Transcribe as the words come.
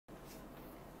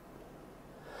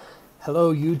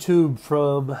Hello, YouTube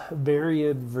from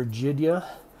Marion, Virginia.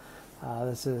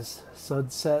 This is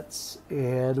Sunsets,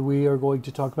 and we are going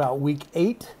to talk about week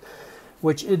 8,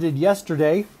 which ended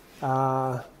yesterday,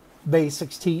 May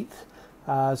 16th.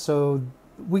 So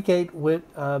week 8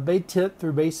 went May 10th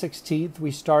through May 16th. We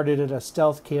started at a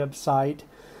stealth campsite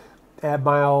at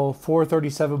mile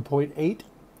 437.8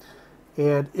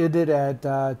 and ended at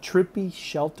Trippy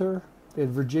Shelter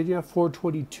in Virginia,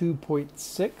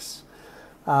 422.6.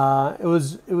 It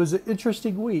was an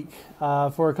interesting week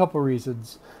for a couple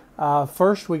reasons.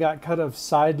 First, we got kind of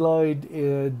sidelined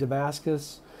in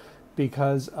Damascus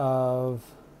because of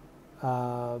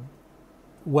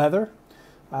weather.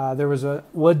 There was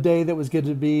one day that was going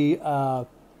to be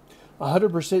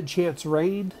 100% chance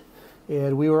rain,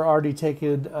 and we were already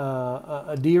taking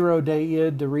a Nero day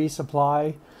in to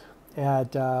resupply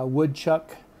at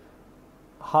Woodchuck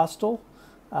Hostel.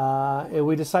 And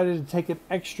we decided to take an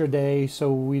extra day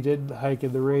so we didn't hike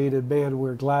in the rain, and man,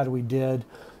 we're glad we did.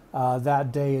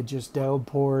 That day it just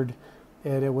downpoured,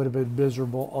 and it would have been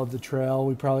miserable on the trail.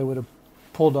 We probably would have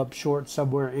pulled up short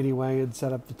somewhere anyway and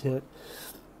set up the tent.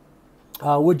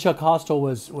 Woodchuck Hostel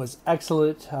was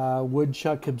excellent.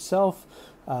 Woodchuck himself,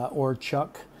 or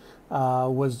Chuck,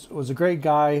 was a great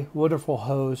guy, wonderful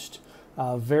host,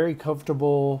 very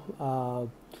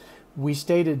comfortable. We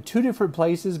stayed in 2 different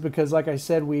places because, like I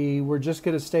said, we were just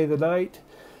going to stay the night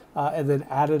and then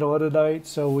added on a night,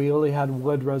 so we only had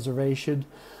one reservation.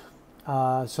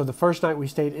 So the first night we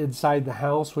stayed inside the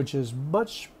house, which is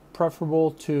much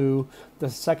preferable to the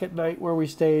second night where we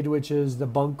stayed, which is the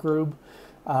bunk room.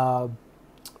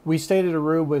 We stayed in a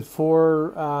room with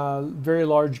 4 very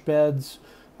large beds.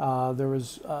 There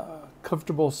was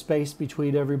comfortable space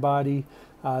between everybody.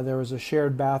 There was a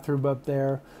shared bathroom up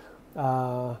there.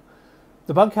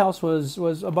 The bunkhouse was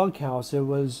a bunkhouse. It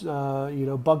was,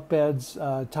 bunk beds,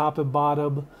 top and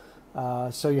bottom.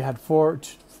 So you had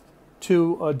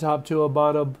 2 on top, 2 on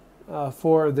bottom,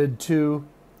 4, and then 2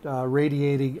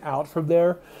 radiating out from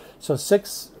there. So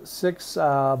six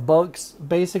bunks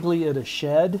basically in a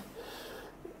shed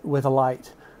with a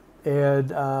light. And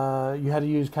you had to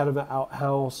use kind of an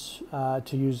outhouse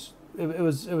to use. It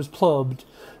was plumbed,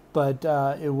 but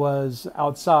it was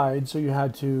outside, so you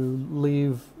had to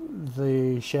leave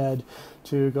the shed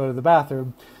to go to the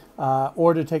bathroom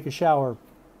or to take a shower.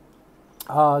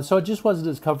 So it just wasn't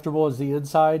as comfortable as the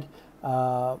inside.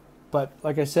 But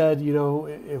like I said,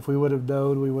 if we would have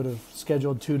known, we would have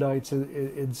scheduled 2 nights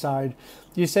inside.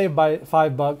 You save by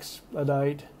 $5 a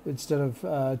night instead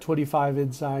of 25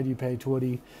 inside. You pay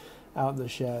 20 out in the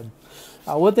shed.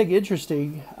 One thing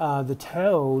interesting, the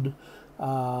town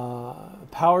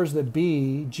powers that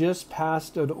be just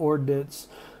passed an ordinance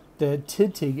that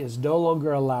tenting is no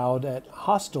longer allowed at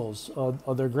hostels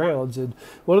on their grounds. And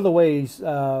one of the ways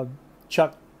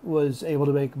Chuck was able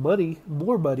to make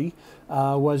more money,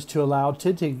 was to allow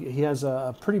tenting. He has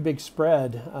a pretty big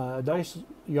spread, a nice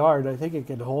yard. I think it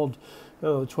can hold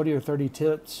 20 or 30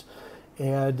 tents.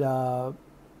 And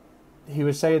he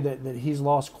was saying that he's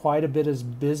lost quite a bit of his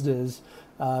business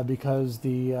because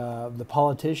the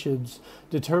politicians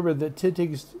determined that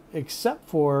tenting, except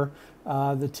for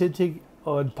the tenting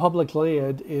on public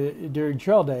land during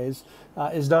trail days,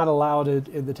 is not allowed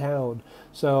in the town.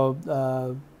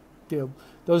 So,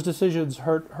 those decisions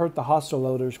hurt the hostel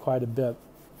owners quite a bit.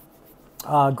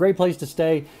 Great place to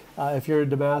stay if you're in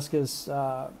Damascus.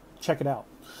 Check it out.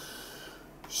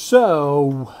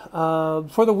 So,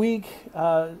 for the week,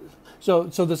 so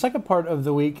the second part of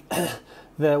the week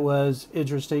that was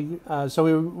interesting.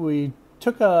 So we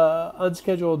took a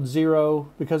unscheduled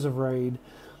 0 because of rain.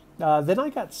 Then I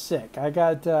got sick. I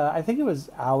think it was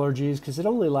allergies because it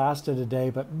only lasted a day,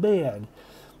 but man,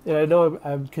 and I know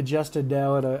I'm congested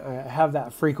now and I have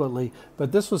that frequently,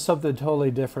 but this was something totally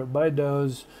different. My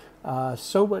nose,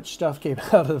 so much stuff came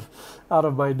out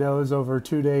of my nose over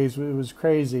 2 days. It was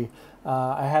crazy.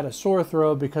 I had a sore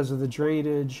throat because of the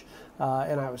drainage,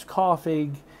 and I was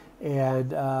coughing.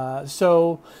 And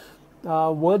so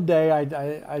one day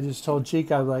I just told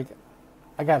Chica, I'm like,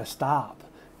 I got to stop.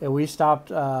 And we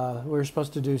stopped. We were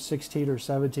supposed to do 16 or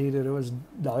 17, and it was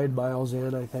 9 miles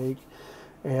in, I think.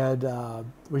 And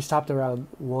we stopped around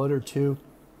 1 or 2,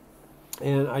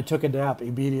 and I took a nap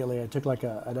immediately. I took like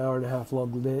an hour and a half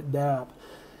long nap,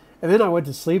 and then I went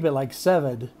to sleep at like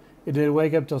 7, and didn't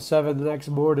wake up till 7 the next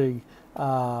morning.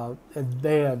 And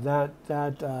man,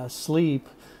 that sleep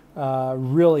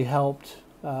really helped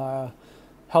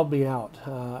me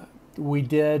out. We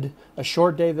did a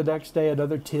short day the next day,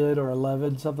 another 10 or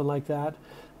 11, something like that.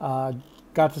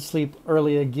 Got to sleep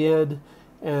early again,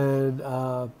 and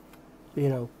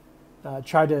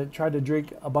tried to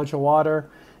drink a bunch of water,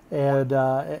 and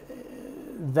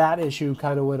that issue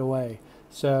kind of went away.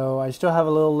 So I still have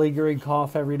a little lingering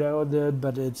cough every now and then,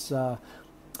 but it's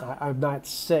I'm not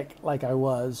sick like I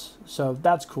was, so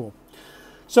that's cool.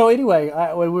 So anyway,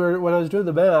 when I was doing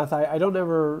the math, I don't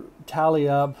ever tally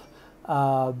up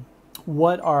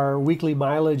what our weekly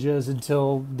mileage is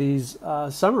until these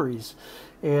summaries.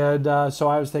 And so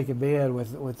I was thinking, man,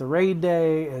 with the rain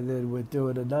day and then with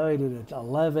doing a 9 and an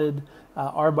 11,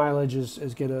 our mileage is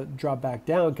going to drop back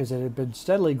down because it had been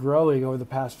steadily growing over the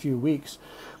past few weeks.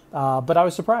 But I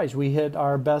was surprised. We hit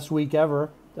our best week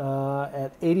ever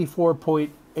at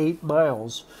 84.8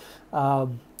 miles.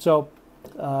 So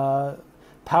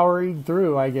powering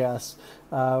through, I guess,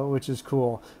 which is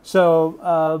cool.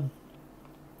 So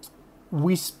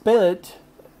we spent,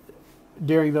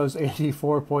 during those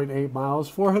 84.8 miles,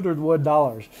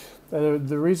 $401.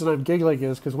 The reason I'm giggling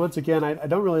is because, once again, I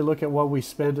don't really look at what we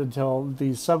spend until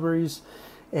these summaries,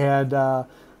 and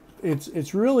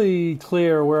it's really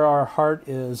clear where our heart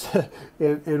is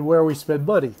and where we spend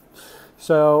money.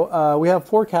 So we have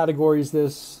 4 categories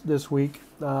this week.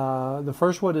 The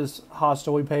first one is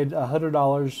hostel. We paid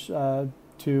 $100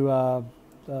 to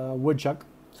Woodchuck.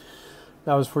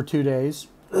 That was for 2 days.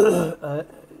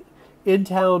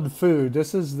 In-town food.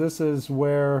 This is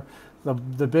where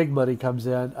the big money comes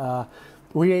in.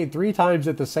 We ate 3 times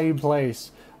at the same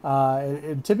place,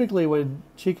 and typically when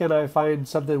Chica and I find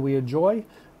something we enjoy,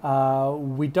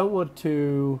 we don't want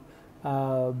to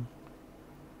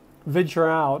venture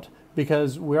out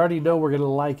because we already know we're going to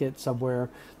like it somewhere.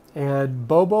 And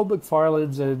Bobo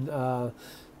McFarland's in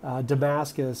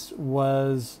Damascus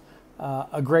was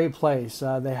a great place.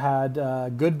 They had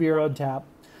good beer on tap.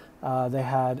 They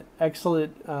had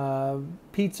excellent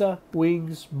pizza,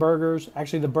 wings, burgers.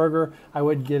 Actually, the burger I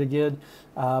wouldn't get again,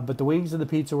 but the wings and the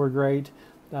pizza were great.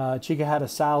 Chica had a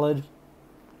salad,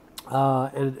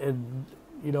 and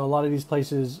you know, a lot of these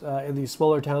places in these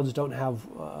smaller towns don't have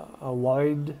a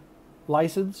wine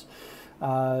license.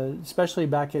 Especially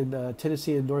back in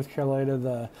Tennessee and North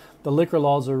Carolina, the liquor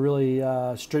laws are really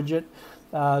stringent.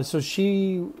 So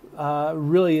she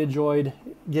really enjoyed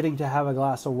getting to have a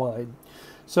glass of wine.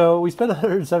 So we spent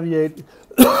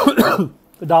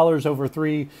 $178 over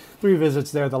three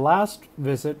visits there. The last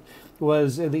visit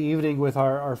was in the evening with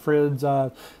our friends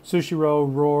Sushiro,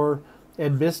 Roar,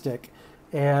 and Mystic.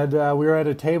 And we were at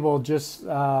a table just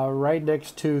right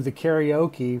next to the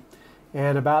karaoke.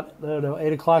 And about, I don't know,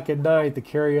 8 o'clock at night, the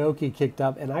karaoke kicked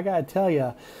up. And I got to tell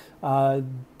you,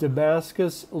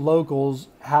 Damascus locals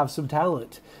have some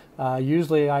talent.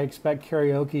 Usually I expect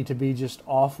karaoke to be just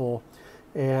awful.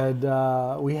 And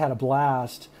we had a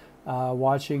blast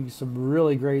watching some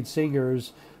really great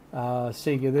singers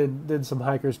sing. And then some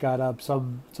hikers got up.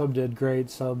 Some did great,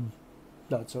 some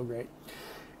not so great.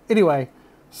 Anyway,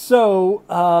 so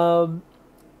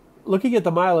looking at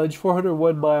the mileage,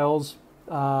 401 miles.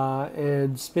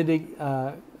 And spending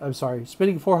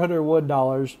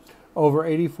 $401 over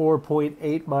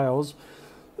 84.8 miles.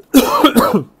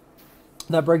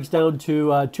 That breaks down to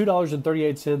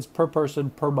 $2.38 per person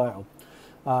per mile.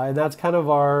 And that's kind of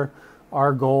our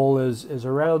goal is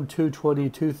around 220,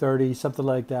 230, something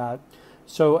like that.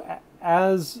 So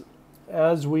as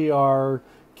we are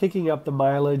kicking up the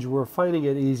mileage, we're finding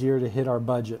it easier to hit our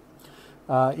budget,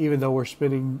 even though we're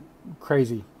spending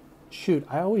crazy. Shoot,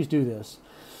 I always do this.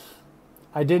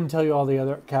 I didn't tell you all the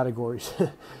other categories.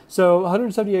 So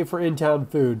 $178 for in-town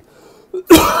food.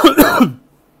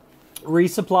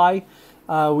 Resupply,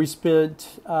 we spent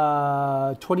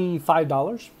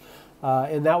 $25.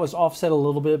 And that was offset a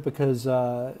little bit because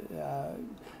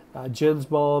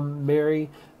Jen's mom, Mary,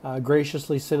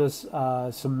 graciously sent us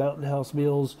some Mountain House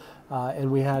meals. And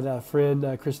we had a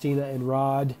friend, Christina and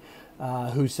Rod,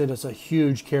 who sent us a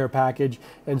huge care package,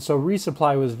 and so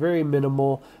resupply was very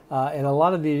minimal, and a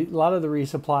lot of the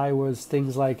resupply was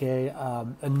things like a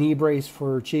knee brace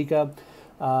for Chica,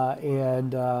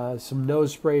 and some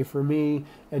nose spray for me,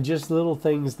 and just little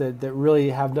things that really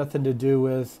have nothing to do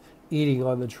with eating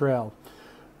on the trail.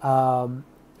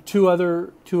 Two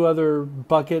other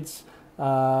buckets.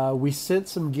 We sent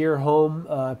some gear home.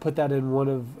 I put that in one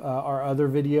of our other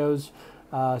videos.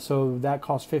 So that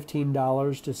cost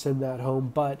 $15 to send that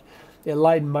home, but it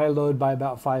lightened my load by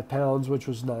about 5 pounds, which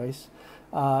was nice.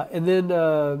 And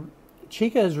then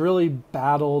Chica has really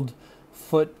battled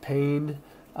foot pain.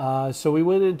 So we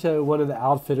went into one of the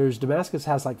outfitters. Damascus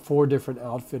has like 4 different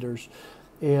outfitters.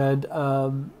 And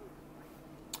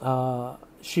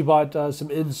she bought some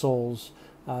insoles,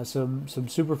 some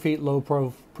Superfeet low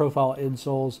profile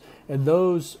insoles. And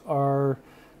those are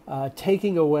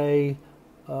taking away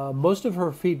most of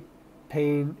her feet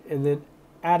pain and then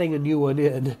adding a new one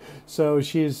in. So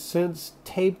she's since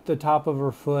taped the top of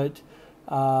her foot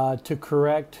to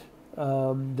correct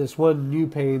this one new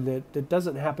pain that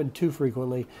doesn't happen too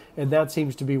frequently, and that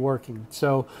seems to be working.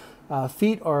 So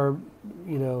feet are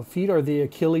the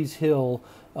Achilles heel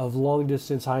of long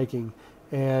distance hiking,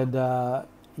 and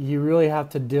you really have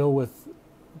to deal with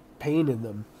pain in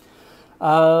them.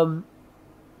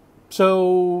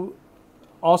 So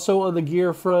also on the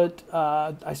gear front,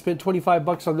 I spent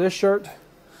 $25 on this shirt.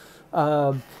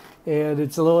 And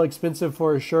it's a little expensive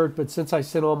for a shirt, but since I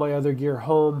sent all my other gear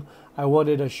home, I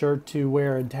wanted a shirt to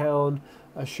wear in town,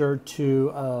 a shirt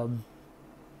to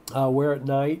wear at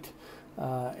night,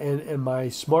 and my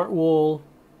Smart Wool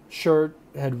shirt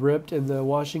had ripped in the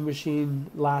washing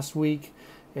machine last week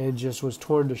and just was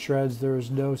torn to shreds. There was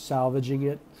no salvaging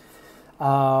it.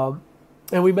 And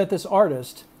we met this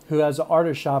artist who has an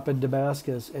artist shop in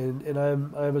Damascus, and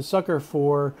I'm a sucker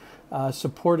for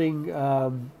supporting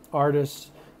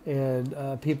artists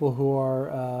and people who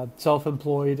are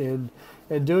self-employed and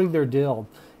doing their deal.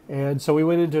 And so we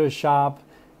went into his shop,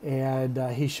 and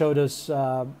he showed us his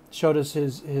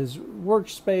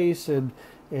workspace, and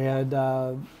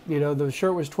the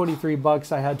shirt was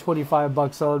 $23. I had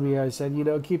 $25 on me. I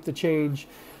said, keep the change.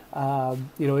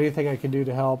 Anything I can do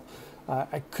to help.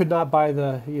 I could not buy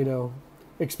the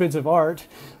expensive art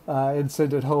and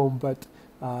send it home, but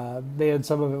man,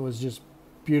 some of it was just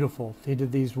beautiful. He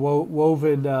did these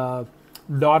woven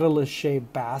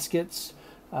nautilus-shaped baskets,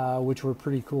 which were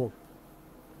pretty cool.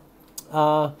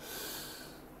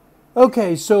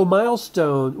 Okay, so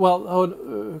milestone. Well,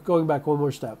 going back one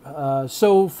more step.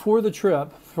 So for the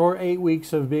trip, for 8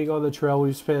 weeks of being on the trail,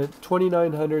 we've spent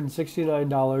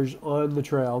 $2,969 on the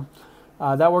trail.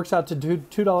 That works out to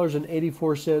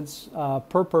 $2.84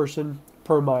 per person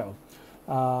per mile.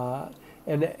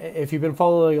 And if you've been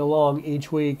following along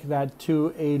each week, that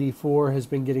 284 has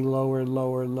been getting lower and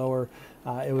lower and lower.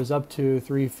 It was up to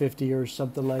 350 or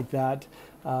something like that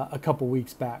a couple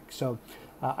weeks back. So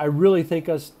I really think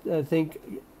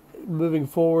moving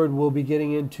forward we'll be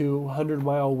getting into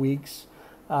 100-mile weeks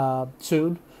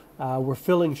soon. We're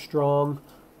feeling strong,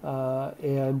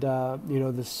 and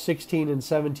the 16 and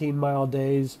 17-mile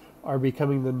days are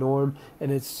becoming the norm,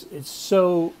 and it's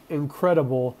so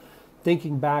incredible.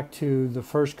 Thinking back to the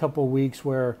first couple of weeks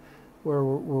where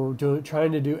we're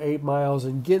trying to do 8 miles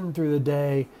and getting through the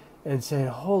day and saying,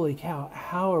 "Holy cow!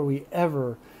 How are we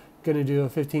ever going to do a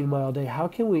 15-mile day? How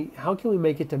can we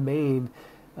make it to Maine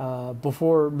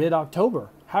before mid-October?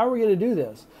 How are we going to do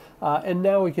this?" And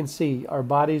now we can see our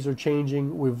bodies are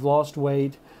changing. We've lost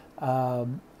weight.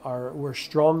 We're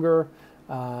stronger,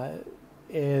 and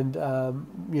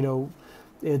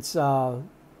it's.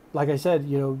 Like I said,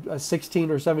 a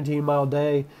 16 or 17-mile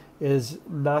day is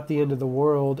not the end of the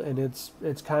world, and it's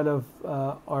kind of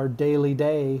our daily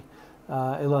day,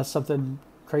 unless something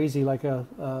crazy like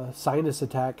a sinus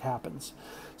attack happens.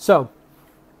 So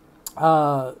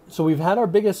we've had our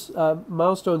biggest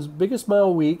milestones, biggest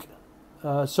mile week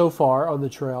so far on the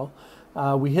trail.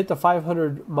 We hit the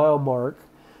 500-mile mark.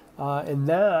 And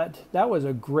that was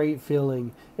a great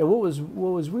feeling. And what was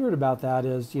weird about that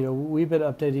is, we've been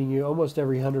updating you almost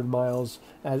every 100 miles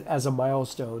as a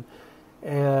milestone,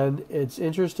 and it's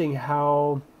interesting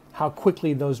how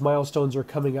quickly those milestones are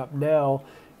coming up now.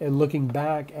 And looking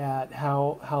back at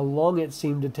how long it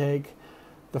seemed to take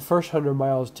the first 100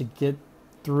 miles to get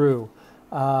through.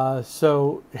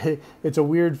 So it's a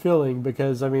weird feeling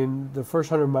because the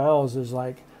first 100 miles is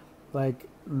like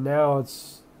now it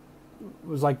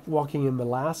was like walking in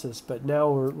molasses, but now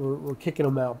we're kicking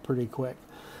them out pretty quick.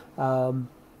 And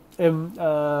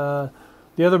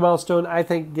the other milestone, I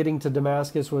think, getting to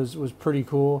Damascus was pretty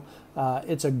cool.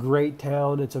 It's a great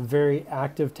town. It's a very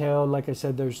active town. Like I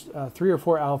said, there's 3 or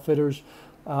 4 outfitters.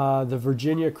 The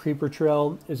Virginia Creeper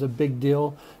Trail is a big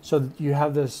deal. So you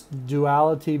have this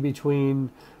duality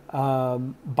between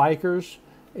bikers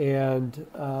and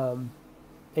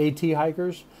AT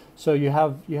hikers. So you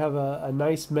have a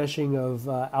nice meshing of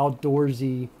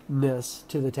outdoorsiness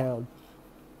to the town.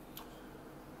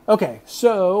 Okay,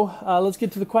 so let's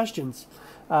get to the questions.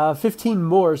 15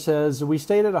 more says, we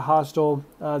stayed at a hostel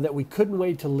that we couldn't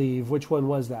wait to leave. Which one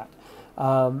was that?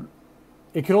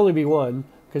 It could only be one,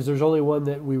 because there's only one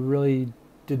that we really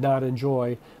did not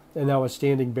enjoy, and that was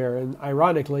Standing Bear. And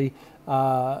ironically,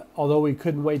 although we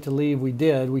couldn't wait to leave, we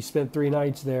did. We spent 3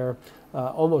 nights there,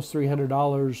 almost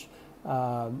 $300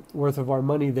 worth of our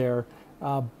money there,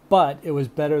 but it was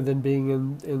better than being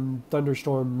in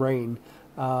thunderstorm rain.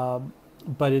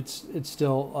 But it's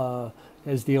still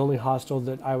is the only hostel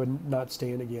that I would not stay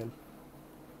in again.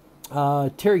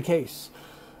 Terry Case,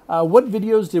 what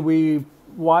videos did we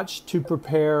watch to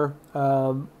prepare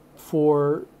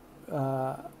for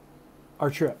our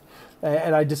trip.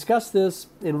 And I discussed this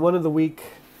in one of the week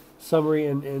summary,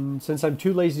 and since I'm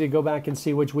too lazy to go back and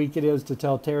see which week it is to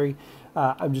tell Terry,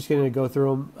 I'm just going to go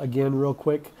through them again real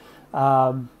quick.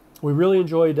 We really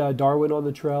enjoyed Darwin on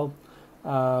the trail.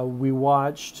 We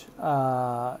watched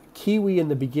Kiwi in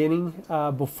the beginning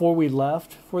before we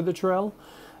left for the trail.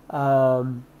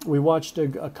 We watched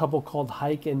a couple called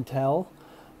Hike and Tell,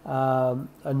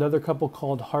 another couple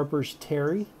called Harper's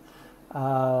Terry.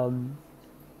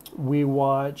 We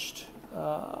watched,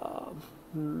 hold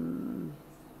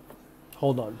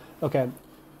on. Okay.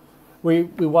 We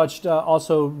watched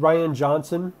also Ryan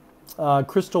Johnson,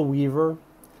 Crystal Weaver,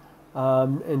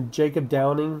 and Jacob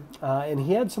Downing. And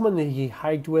he had someone that he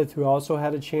hiked with who also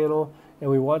had a channel, and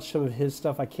we watched some of his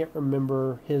stuff. I can't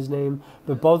remember his name,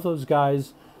 but both those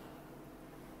guys,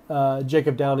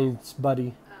 Jacob Downing's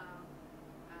buddy.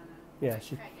 Yeah,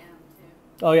 she.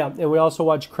 Oh yeah, and we also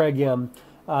watched Craig M.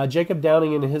 Jacob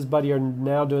Downing and his buddy are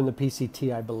now doing the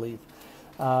PCT, I believe.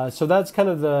 So that's kind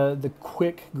of the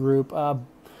quick group.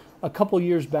 A couple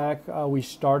years back, we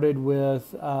started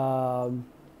with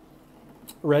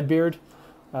Redbeard,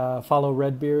 follow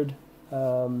Redbeard,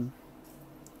 and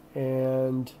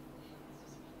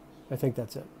I think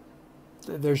that's it.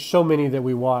 There's so many that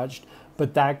we watched,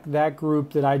 but that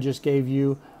group that I just gave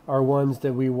you are ones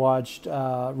that we watched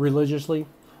religiously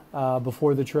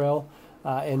before the trail,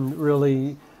 and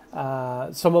really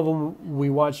some of them we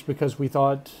watched because we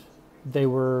thought they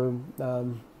were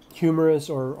humorous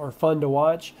or fun to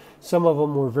watch. Some of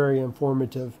them were very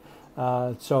informative.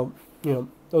 So,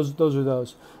 those are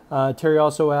those. Terry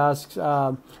also asks,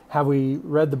 have we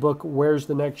read the book Where's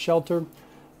the Next Shelter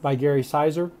by Gary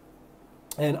Sizer?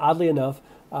 And oddly enough,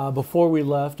 before we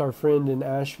left, our friend in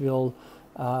Asheville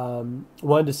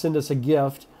wanted to send us a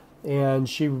gift, and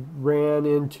she ran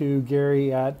into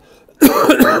Gary at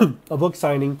a book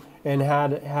signing and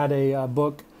had a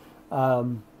book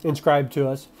inscribed to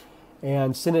us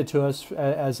and sent it to us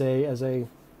as a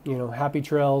Happy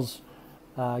Trails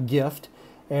gift.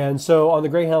 And so on the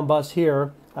Greyhound bus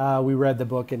here, we read the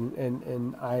book,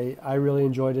 and I really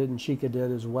enjoyed it, and Chica did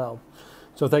as well.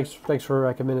 So thanks for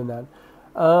recommending that.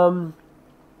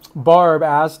 Barb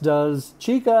asked, does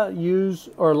Chica use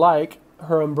or like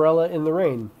her umbrella in the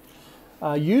rain?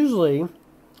 Usually,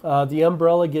 the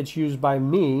umbrella gets used by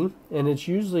me, and it's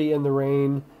usually in the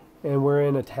rain, and we're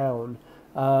in a town.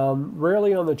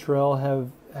 Rarely on the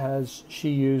trail has she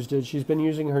used it. She's been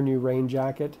using her new rain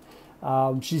jacket.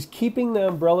 She's keeping the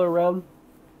umbrella around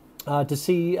to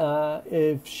see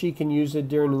if she can use it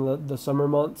during the summer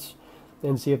months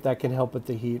and see if that can help with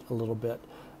the heat a little bit.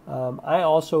 I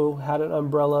also had an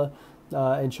umbrella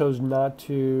and chose not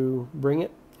to bring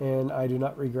it, and I do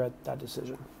not regret that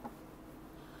decision.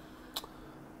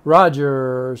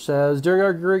 Roger says, during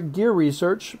our gear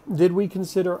research, did we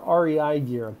consider REI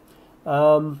gear?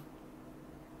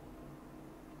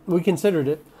 We considered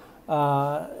it.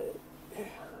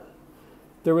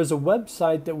 There was a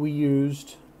website that we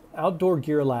used, Outdoor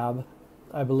Gear Lab,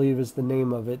 I believe is the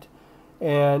name of it.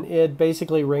 And it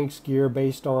basically ranks gear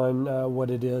based on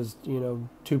what it is,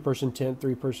 2-person tent,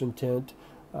 3-person tent,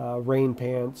 rain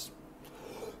pants,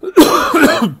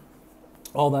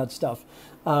 all that stuff.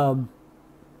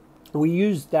 We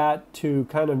used that to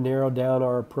kind of narrow down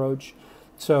our approach.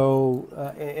 So,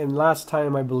 and last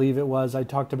time I believe it was, I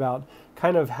talked about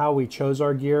kind of how we chose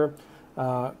our gear,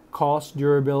 cost,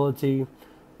 durability,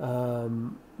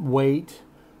 weight,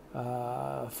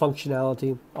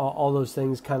 functionality, all those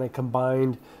things kind of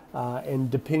combined,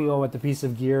 and depending on what the piece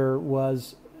of gear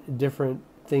was, different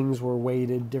things were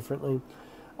weighted differently.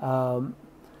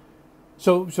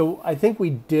 So I think we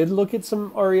did look at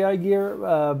some REI gear,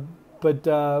 but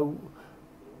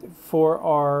for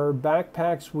our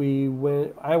backpacks,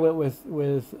 I went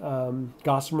with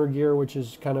Gossamer gear, which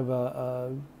is kind of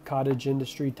a cottage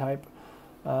industry type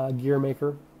gear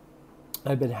maker.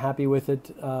 I've been happy with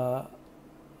it.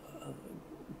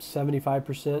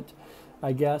 75%,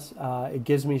 I guess. It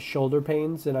gives me shoulder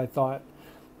pains, and I thought,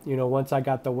 once I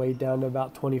got the weight down to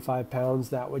about 25 pounds,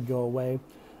 that would go away.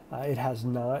 It has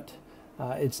not.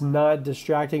 It's not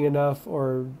distracting enough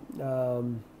or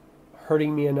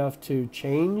hurting me enough to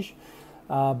change,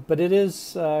 but it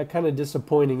is kind of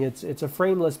disappointing. It's a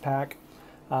frameless pack.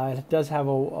 It does have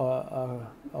a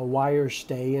wire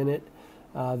stay in it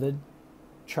that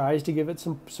tries to give it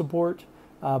some support,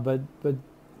 but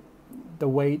the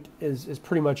weight is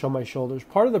pretty much on my shoulders.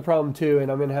 Part of the problem too,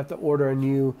 and I'm going to have to order a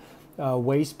new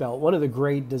waist belt. One of the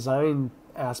great design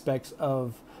aspects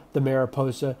of the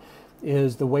Mariposa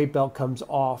is the weight belt comes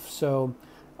off. So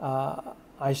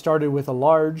I started with a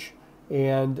large,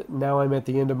 and now I'm at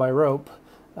the end of my rope.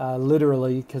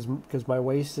 literally, because my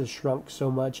waist has shrunk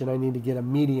so much and I need to get a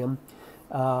medium.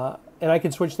 And I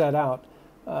can switch that out.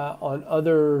 On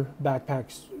other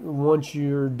backpacks, once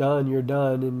you're done,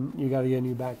 and you got to get a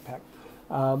new backpack.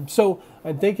 So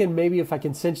I'm thinking maybe if I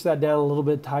can cinch that down a little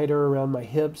bit tighter around my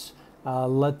hips,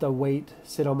 let the weight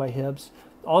sit on my hips.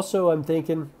 Also, I'm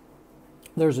thinking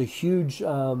there's a huge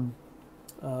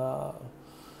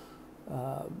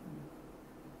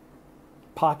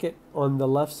pocket on the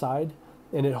left side,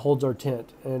 and it holds our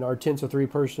tent. And our tent's a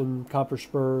 3-person copper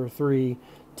spur 3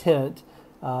 tent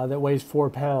that weighs 4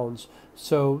 pounds.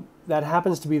 So that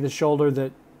happens to be the shoulder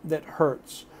that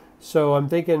hurts. So I'm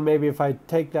thinking maybe if I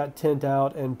take that tent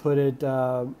out and put it,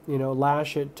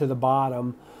 lash it to the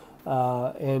bottom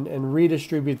and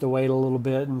redistribute the weight a little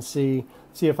bit and see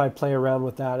if I play around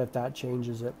with that, if that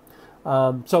changes it.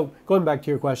 So going back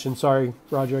to your question, sorry,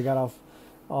 Roger, I got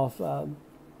off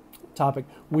topic.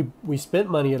 We spent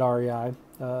money at REI.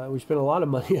 We spent a lot of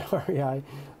money at REI.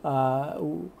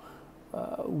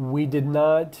 We did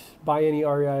not buy any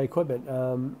REI equipment.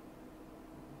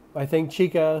 I think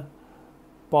Chica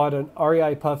bought an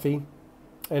REI Puffy,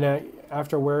 and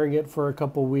after wearing it for a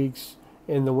couple weeks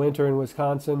in the winter in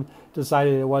Wisconsin,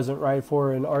 decided it wasn't right for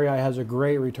her. And REI has a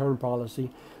great return policy,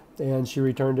 and she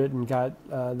returned it and got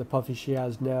the Puffy she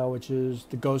has now, which is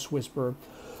the Ghost Whisperer.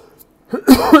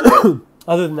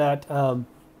 Other than that,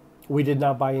 we did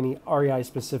not buy any REI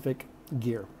specific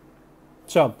gear.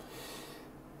 So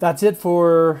that's it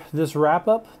for this wrap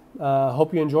up.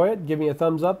 Hope you enjoy it. Give me a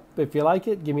thumbs up if you like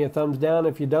it. Give me a thumbs down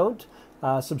if you don't.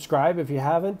 Subscribe if you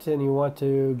haven't and you want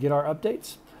to get our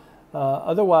updates.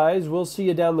 Otherwise, we'll see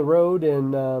you down the road,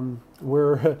 and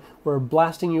we're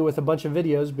blasting you with a bunch of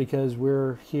videos because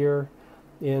we're here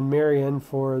in Marion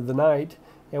for the night,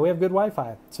 and we have good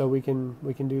Wi-Fi, so we can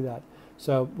do that.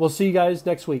 So we'll see you guys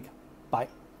next week. Bye.